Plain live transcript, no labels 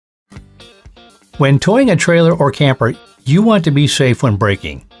When towing a trailer or camper, you want to be safe when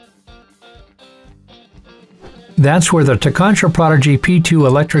braking. That's where the Tekonsha Prodigy P2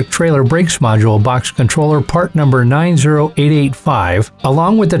 electric trailer brakes module box controller part number 90885,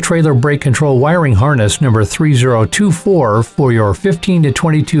 along with the trailer brake control wiring harness number 3024 for your 15 to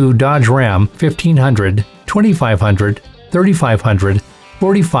 22 Dodge Ram 1500, 2500, 3500,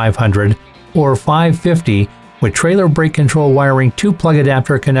 4500, or 550 with trailer brake control wiring 2-plug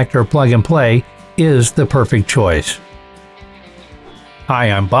adapter connector plug and play is the perfect choice.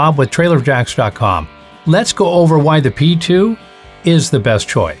 Hi, I'm Bob with TrailerJacks.com. Let's go over why the P2 is the best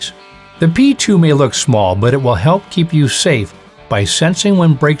choice. The P2 may look small, but it will help keep you safe by sensing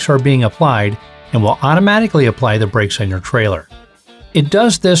when brakes are being applied and will automatically apply the brakes on your trailer. It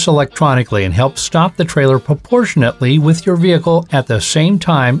does this electronically and helps stop the trailer proportionately with your vehicle at the same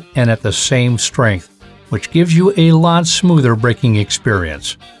time and at the same strength, which gives you a lot smoother braking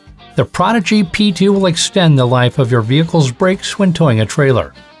experience. The Prodigy P2 will extend the life of your vehicle's brakes when towing a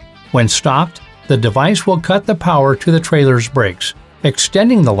trailer. When stopped, the device will cut the power to the trailer's brakes,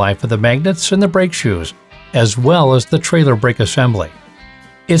 extending the life of the magnets and the brake shoes, as well as the trailer brake assembly.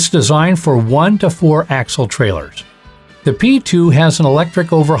 It's designed for 1 to 4 axle trailers. The P2 has an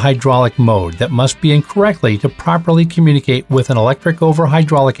electric over hydraulic mode that must be in correctly to properly communicate with an electric over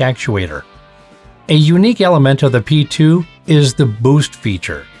hydraulic actuator. A unique element of the P2 is the boost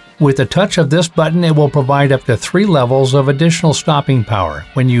feature. With the touch of this button, it will provide up to 3 levels of additional stopping power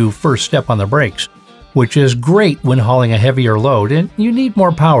when you first step on the brakes, which is great when hauling a heavier load and you need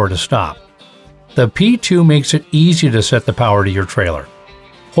more power to stop. The P2 makes it easy to set the power to your trailer.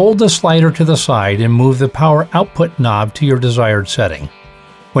 Hold the slider to the side and move the power output knob to your desired setting.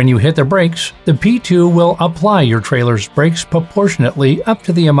 When you hit the brakes, the P2 will apply your trailer's brakes proportionately up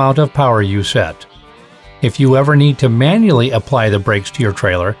to the amount of power you set. If you ever need to manually apply the brakes to your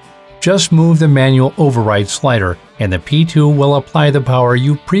trailer, just move the manual override slider and the P2 will apply the power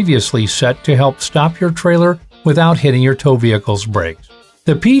you previously set to help stop your trailer without hitting your tow vehicle's brakes.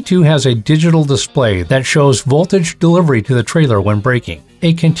 The P2 has a digital display that shows voltage delivery to the trailer when braking,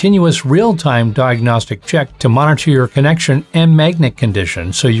 a continuous real-time diagnostic check to monitor your connection and magnet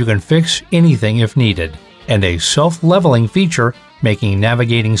condition so you can fix anything if needed, and a self-leveling feature making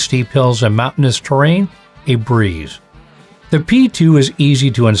navigating steep hills and mountainous terrain a breeze. The P2 is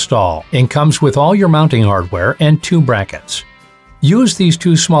easy to install and comes with all your mounting hardware and 2 brackets. Use these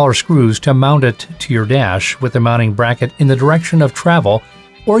 2 smaller screws to mount it to your dash with the mounting bracket in the direction of travel,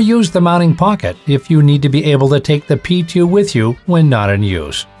 or use the mounting pocket if you need to be able to take the P2 with you when not in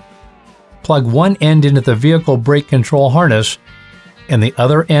use. Plug one end into the vehicle brake control harness and the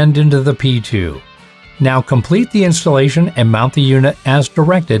other end into the P2. Now complete the installation and mount the unit as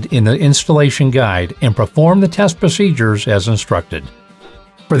directed in the installation guide and perform the test procedures as instructed.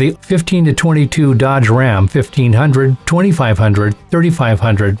 For the 15 to 22 Dodge Ram 1500, 2500,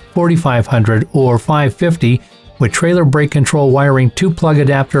 3500, 4500, or 550 with trailer brake control wiring 2-plug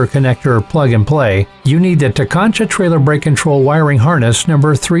adapter connector plug and play, you need the Tekonsha trailer brake control wiring harness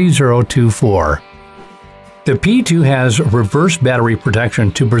number 3024. The P2 has reverse battery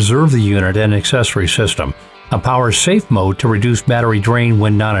protection to preserve the unit and accessory system, a power safe mode to reduce battery drain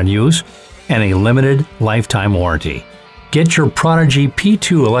when not in use, and a limited lifetime warranty. Get your Prodigy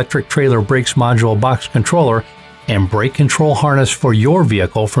P2 electric trailer brakes module box controller and brake control harness for your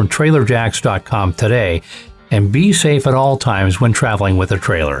vehicle from TrailerJacks.com today, and be safe at all times when traveling with a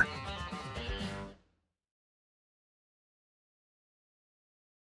trailer.